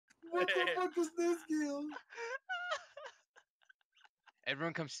the fuck is this skill?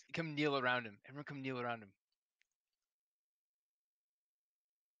 Everyone come kneel around him. Everyone come kneel around him.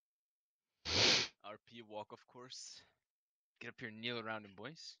 RP walk, of course. Get up here and kneel around him,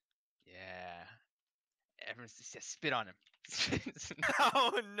 boys. Yeah. Everyone just spit on him.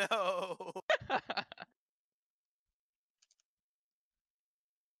 Oh no!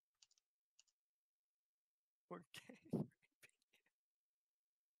 We're gay.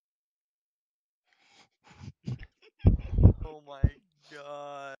 Oh my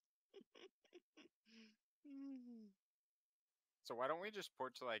god. So why don't we just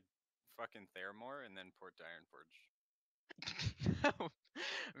port to like fucking Theramore and then port to Ironforge?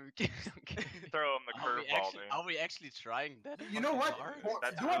 Okay. Throw him the curveball, dude. Are we actually trying that? You know what? hard?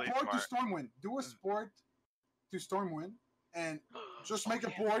 That's Do really a port smart. to Stormwind. Do a sport to Stormwind, and just make a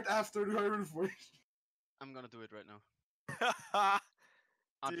Okay. port after the Ironforge. I'm gonna do it right now.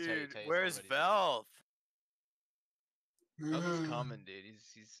 Dude, where's Velth? Velth is coming, dude.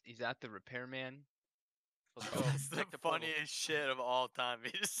 He's at the repairman. Let's go. That's the Check the portal. funniest shit of all time.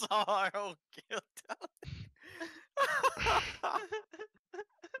 We just saw our whole kill down.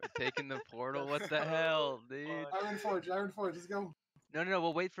 We're taking the portal. What the hell, dude? Ironforge, let's go. No,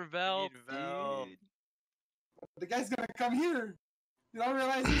 we'll wait for Velth, Velth. dude. The guy's gonna come here. You don't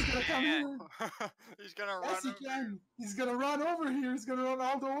realize he's gonna come here. He's gonna run Yes, he over. can. He's gonna run over here. He's gonna run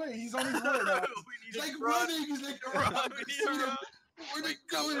all the way. He's on his way now. He's like running. He's like run. We need to run. Where they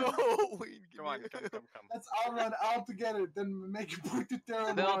going? Oh, wait, Come on, come. Let's all run all together. Then make a point to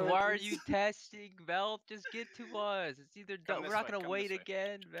Terra. Velth, why are you testing? Velth, just get to us. It's either Come we're this not way, gonna come wait this way.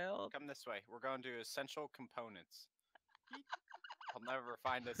 again, Velth. Come this way. We're going to essential components. I'll never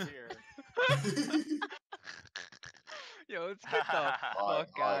find us here. Yo, let's get the fuck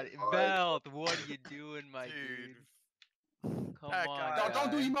out. Velth, what are you doing, my dude? Come That on. guy-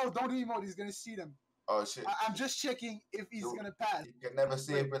 Don't do emote. Don't do emote. He's gonna see them. Oh shit. I'm just checking if he's gonna pass. You can never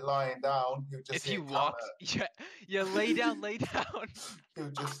see him lying down. He'll just If see he a walks, counter. yeah, lay down. He'll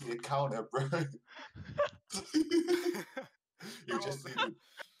just see a counter, bro. He'll just see the...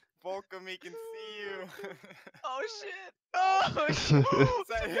 Volcom, he can see you. Oh shit! Oh shit! Is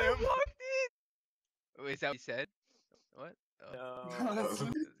that him? Wait, is that what he said? What? Oh. No. That's-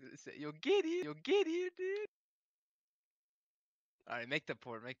 You'll get here, dude. All right, make the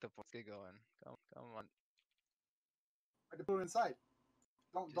port. Let's get going. Come on. I can put it inside.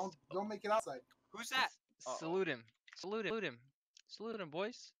 Don't make it outside. Who's that? Salute him. Salute him,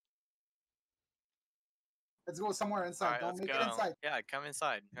 boys. Let's go somewhere inside. Alright, Don't let's make go. it inside. Yeah, come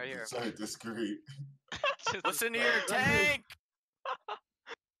inside. Right here. So discreet. Listen to your tank!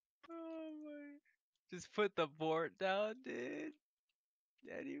 Oh my. Just put the port down, dude.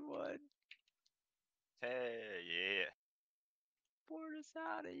 Anyone? Hey, yeah. Port us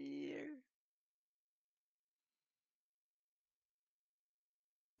out of here.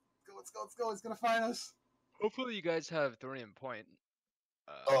 Let's go. It's gonna find us. Hopefully you guys have thorium point.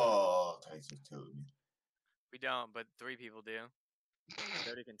 Oh, Tyson just killed me. We don't, but 3 people do.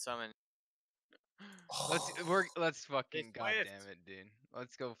 30 can summon. Let's fucking It's goddamn Swift. it, dude.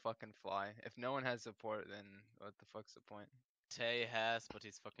 Let's go fucking fly. If no one has support, then what the fuck's the point? Tay has, but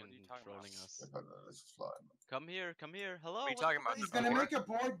he's fucking are you talking about? trolling us. Let's just fly. Come here. Hello. What are you what's talking the about? He's fuck? gonna make a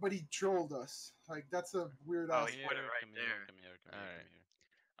board, but he trolled us. Like that's a weird Oh, ass. he put it right Come there. here. Come here.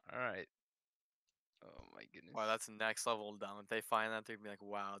 All right. Oh my goodness. Wow, that's next level dumb. If they find that, they'd be like,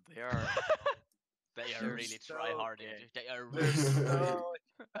 wow, they are. They are They're really so try hard. gay. They are They're really. so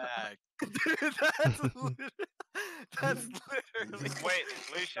bad. Dude, that's literally. Wait,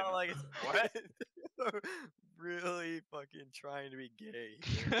 Lucian. Not like it's What? really fucking trying to be gay.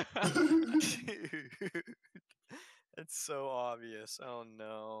 Dude, that's so obvious. Oh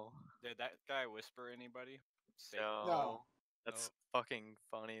no. Did that guy whisper anybody? Say No. No. That's fucking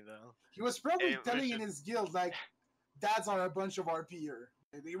funny though. He was probably Hey, telling in Richard. his guild like, "Dads are a bunch of RPer.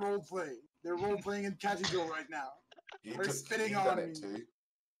 They role play. They're role playing in casual right now." He They're took- spitting he on done me. it too.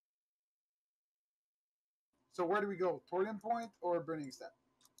 So where do we go? Thorium Point or Burning Step?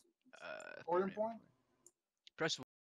 Thorium Point?